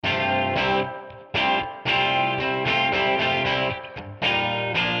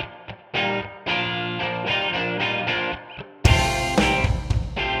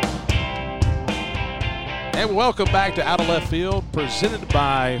And welcome back to Out of Left Field, presented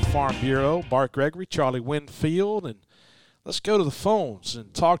by Farm Bureau. Bart Gregory, Charlie Winfield, and let's go to the phones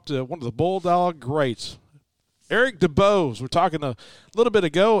and talk to one of the Bulldog greats, Eric Dubose. We're talking a little bit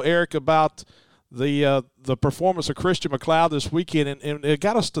ago, Eric, about the performance of Christian McLeod this weekend, and it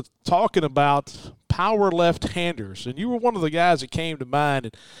got us to talking about power left-handers. And you were one of the guys that came to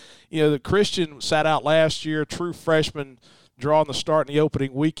mind. And the Christian sat out last year, true freshman, drawing the start in the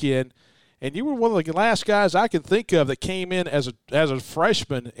opening weekend. And you were one of the last guys I can think of that came in as a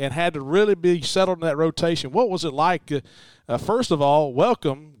freshman and had to really be settled in that rotation. What was it like? First of all,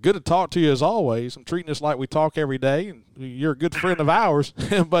 welcome. Good to talk to you as always. I'm treating this like we talk every day, and you're a good friend of ours.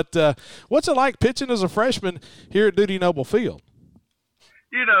 But what's it like pitching as a freshman here at Dudy Noble Field?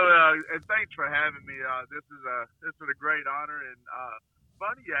 And thanks for having me. This is a great honor, and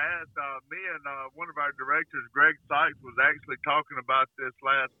funny you asked. Me and one of our directors, Greg Sykes, was actually talking about this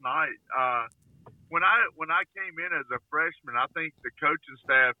last night. When I came in as a freshman, I think the coaching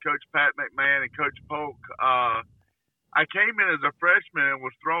staff, Coach Pat McMahon and Coach Polk, I came in as a freshman and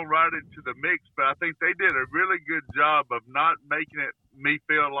was thrown right into the mix, but I think they did a really good job of not making me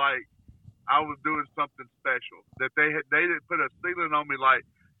feel like I was doing something special. That they didn't put a ceiling on me like,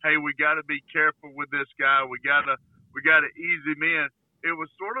 hey, we got to be careful with this guy. We got to ease him in. It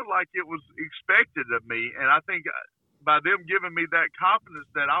was sort of like it was expected of me, and I think by them giving me that confidence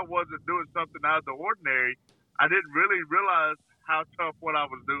that I wasn't doing something out of the ordinary, I didn't really realize how tough what I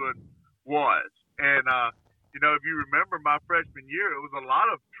was doing was. And if you remember my freshman year, it was a lot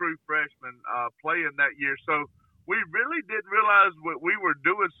of true freshmen playing that year, so we really didn't realize what we were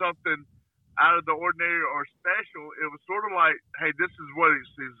doing something out of the ordinary or special. It was sort of like, hey, this is what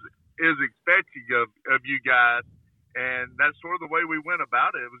is expecting of you guys. And that's sort of the way we went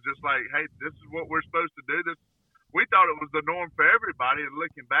about it. It was just like, hey, this is what we're supposed to do. We thought it was the norm for everybody, and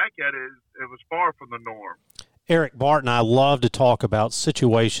looking back at it, it was far from the norm. Eric, Bart and I love to talk about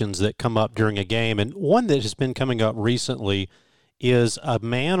situations that come up during a game, and one that has been coming up recently is a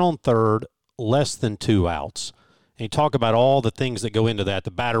man on third, less than 2 outs. And you talk about all the things that go into that. The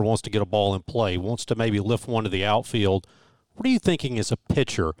batter wants to get a ball in play, wants to maybe lift one to the outfield. What are you thinking as a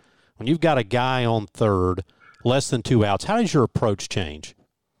pitcher when you've got a guy on third, less than 2 outs? How does your approach change?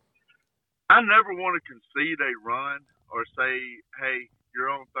 I never want to concede a run or say, hey, you're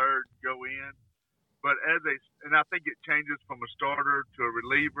on third, go in. But and I think it changes from a starter to a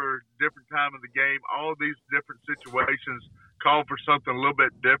reliever, different time of the game. All these different situations call for something a little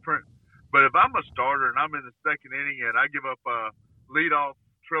bit different. But if I'm a starter and I'm in the second inning and I give up a leadoff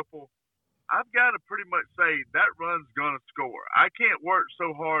triple, I've got to pretty much say that run's going to score. I can't work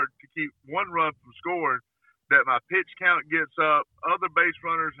so hard to keep one run from scoring that my pitch count gets up, other base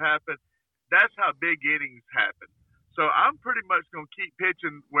runners happen. That's how big innings happen. So I'm pretty much going to keep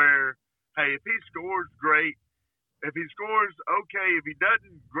pitching where, hey, if he scores, great. If he scores, okay. If he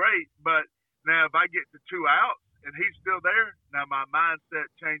doesn't, great. But now if I get to 2 outs and he's still there, now my mindset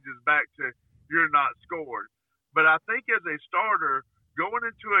changes back to you're not scored. But I think as a starter, going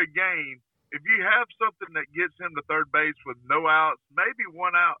into a game, if you have something that gets him to third base with no outs, maybe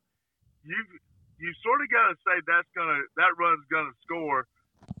 1 out, you sort of got to say that run's gonna score,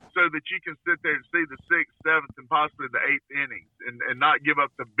 so that you can sit there and see the 6th, 7th, and possibly the 8th innings, and not give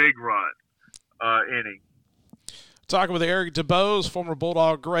up the big run inning. Talking with Eric Dubose, former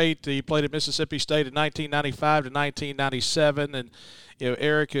Bulldog great. He played at Mississippi State in 1995 to 1997, and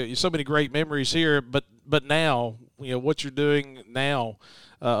Eric, so many great memories here. But now, what you're doing now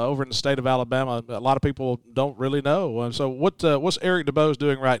over in the state of Alabama, a lot of people don't really know. So what's Eric Dubose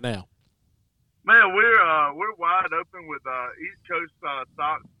doing right now? Man, we're wide open with East Coast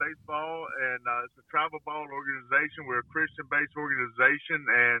Sox baseball, and it's a travel ball organization. We're a Christian-based organization,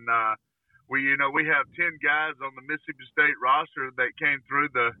 and we have 10 guys on the Mississippi State roster that came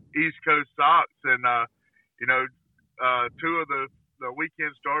through the East Coast Sox, and 2 of the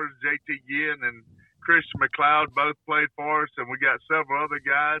weekend starters, JT Yin and Christian McLeod, both played for us, and we got several other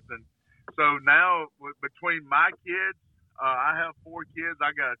guys, and so now between my kids. I have 4 kids. I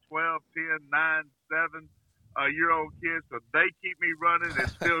got a 12, 10, 9, 7-year-old kids, so they keep me running and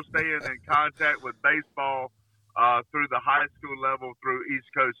still staying in contact with baseball through the high school level through East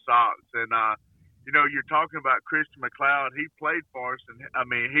Coast Sox. And, you're talking about Christian McLeod. He played for us, and,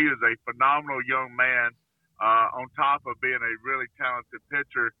 he is a phenomenal young man on top of being a really talented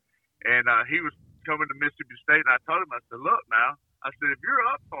pitcher. And he was coming to Mississippi State, and I told him, I said, look now, I said, if you're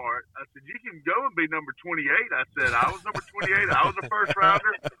up for it, I said, you can go and be number 28. I said, I was number 28. I was a first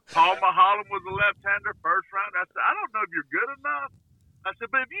rounder. Paul Mahalam was a left-hander, first round. I said, I don't know if you're good enough. I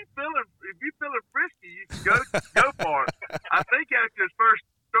said, but if you feeling frisky, you can go for it. I think after his first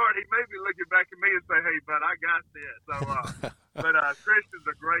start, he may be looking back at me and say, "Hey, but I got this." So, but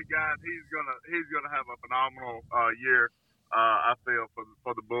Christian's a great guy, and he's gonna have a phenomenal year. I feel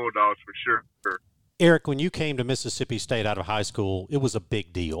for the Bulldogs for sure. Eric, when you came to Mississippi State out of high school, it was a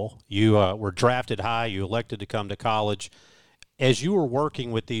big deal. You were drafted high. You elected to come to college. As you were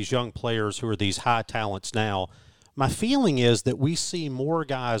working with these young players who are these high talents now, my feeling is that we see more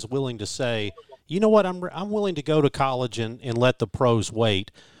guys willing to say, you know what, I'm willing to go to college and let the pros wait.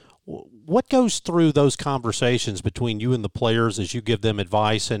 What goes through those conversations between you and the players as you give them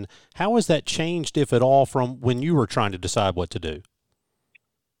advice, and how has that changed, if at all, from when you were trying to decide what to do?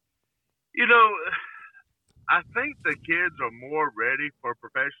 You know, I think the kids are more ready for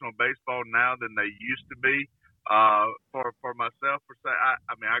professional baseball now than they used to be. For myself,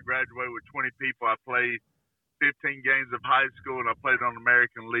 I graduated with 20 people. I played 15 games of high school, and I played on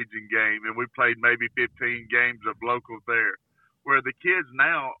American Legion game, and we played maybe 15 games of locals there. Where the kids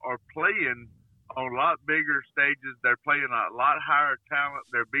now are playing on a lot bigger stages, they're playing a lot higher talent.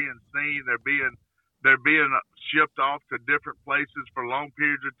 They're being seen. They're being shipped off to different places for long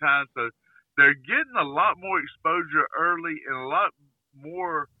periods of time. So they're getting a lot more exposure early and a lot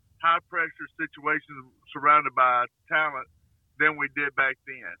more high-pressure situations surrounded by talent than we did back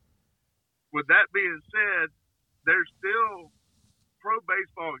then. With that being said, there's still pro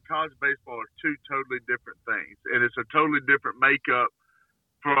baseball and college baseball are two totally different things, and it's a totally different makeup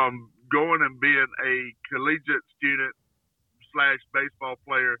from going and being a collegiate student / baseball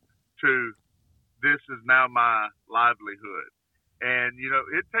player to this is now my livelihood. And, you know,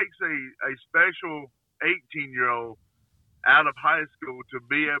 it takes a special 18-year-old out of high school to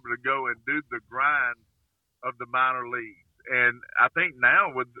be able to go and do the grind of the minor leagues. And I think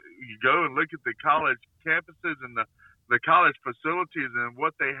now you go and look at the college campuses and the college facilities and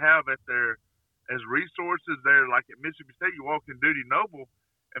what they have as resources there, like at Mississippi State, you walk in Duty Noble,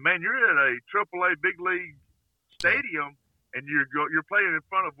 and man, you're at a AAA big league stadium, and you're playing in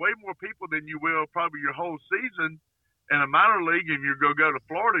front of way more people than you will probably your whole season in a minor league. And you're gonna go to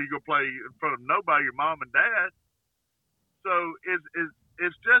Florida, you go play in front of nobody, your mom and dad. So it's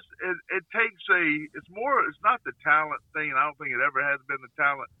not the talent thing, and I don't think it ever has been the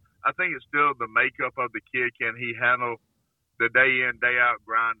talent. I think it's still the makeup of the kid. Can he handle the day in, day out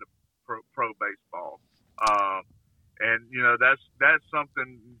grind of pro baseball? And you know, that's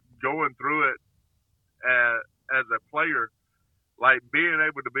something going through it as a player, like being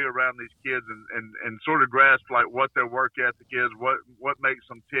able to be around these kids and sort of grasp like what their work ethic is, what makes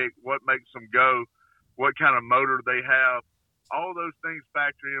them tick, what makes them go, what kind of motor they have. All those things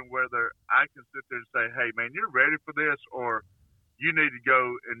factor in whether I can sit there and say, hey, man, you're ready for this, or you need to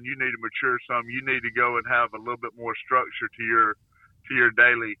go and you need to mature some. You need to go and have a little bit more structure to your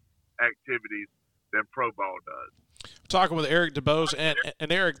daily activities than pro ball does. Talking with Eric Dubose, and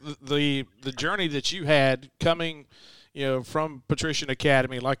Eric, the journey that you had coming, you know, from Patrician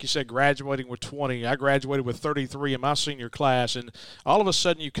Academy, like you said, graduating with 20. I graduated with 33 in my senior class, and all of a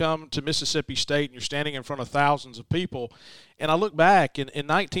sudden you come to Mississippi State and you're standing in front of thousands of people. And I look back, in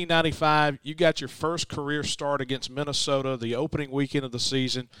 1995, you got your first career start against Minnesota, the opening weekend of the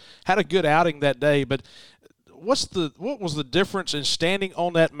season. Had a good outing that day, but what was the difference in standing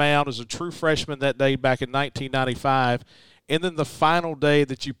on that mound as a true freshman that day back in 1995, and then the final day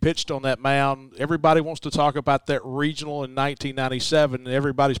that you pitched on that mound? Everybody wants to talk about that regional in 1997, and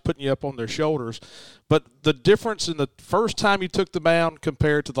everybody's putting you up on their shoulders. But the difference in the first time you took the mound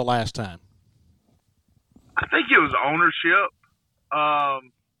compared to the last time? I think it was ownership.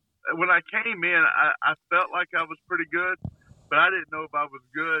 When I came in, I felt like I was pretty good, but I didn't know if I was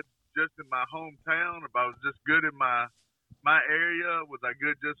good just in my hometown, if I was just good in my area. Was I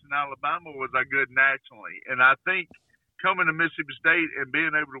good just in Alabama, or was I good nationally? And I think coming to Mississippi State and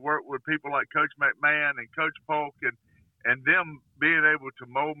being able to work with people like Coach McMahon and Coach Polk and them being able to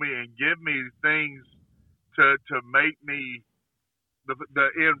mold me and give me things to make me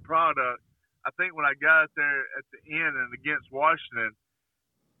the end product. I think when I got there at the end and against Washington,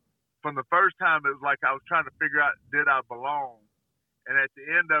 from the first time, it was like I was trying to figure out, did I belong? And at the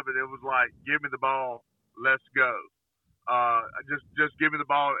end of it, it was like, give me the ball, let's go. Just give me the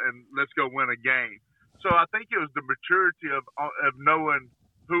ball and let's go win a game. So I think it was the maturity of knowing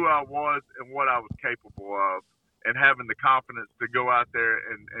who I was and what I was capable of, and having the confidence to go out there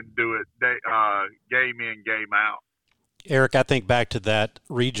and do it game in, game out. Eric, I think back to that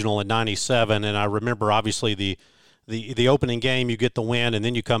regional in '97, and I remember obviously the opening game, you get the win, and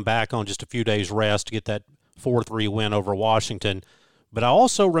then you come back on just a few days rest to get that 4-3 win over Washington. But I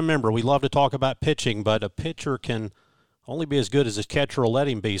also remember, we love to talk about pitching, but a pitcher can only be as good as his catcher will let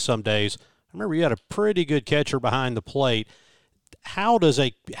him be some days. I remember you had a pretty good catcher behind the plate. how does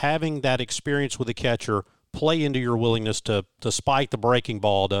having that experience with a catcher play into your willingness to spike the breaking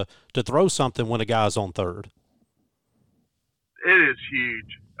ball, to throw something when a guy's on third? It is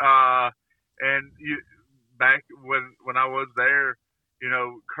huge. And back when I was there,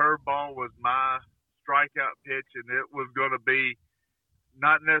 curveball was my strikeout pitch, and it was going to be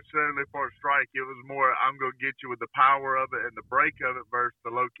not necessarily for a strike. It was more, I'm going to get you with the power of it and the break of it versus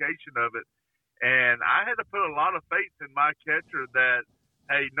the location of it. And I had to put a lot of faith in my catcher that,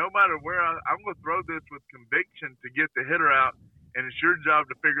 hey, no matter where I'm going to throw this with conviction to get the hitter out, and it's your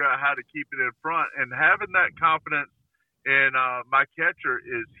job to figure out how to keep it in front. And having that confidence in my catcher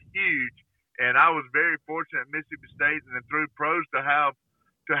is huge. And I was very fortunate at Mississippi State and then through pros to have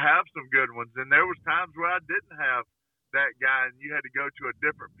some good ones. And there was times where I didn't have that guy, and you had to go to a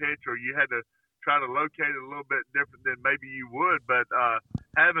different pitch, or you had to try to locate it a little bit different than maybe you would. But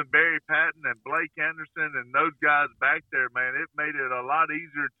having Barry Patton and Blake Anderson and those guys back there, man, it made it a lot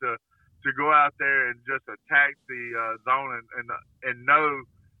easier to go out there and just attack the zone and know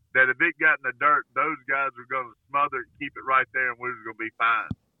that if it got in the dirt, those guys were going to smother it, keep it right there, and we was going to be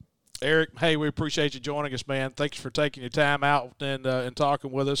fine. Eric, hey, we appreciate you joining us, man. Thanks for taking your time out and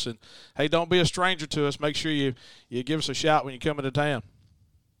talking with us. And, hey, don't be a stranger to us. Make sure you give us a shout when you come into town.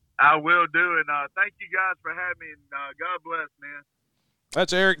 I will do, and thank you guys for having me, and God bless, man.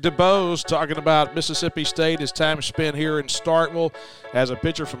 That's Eric Dubose talking about Mississippi State, his time spent here in Starkville as a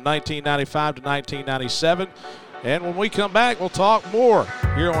pitcher from 1995 to 1997. And when we come back, we'll talk more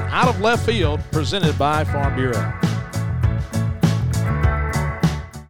here on Out of Left Field, presented by Farm Bureau.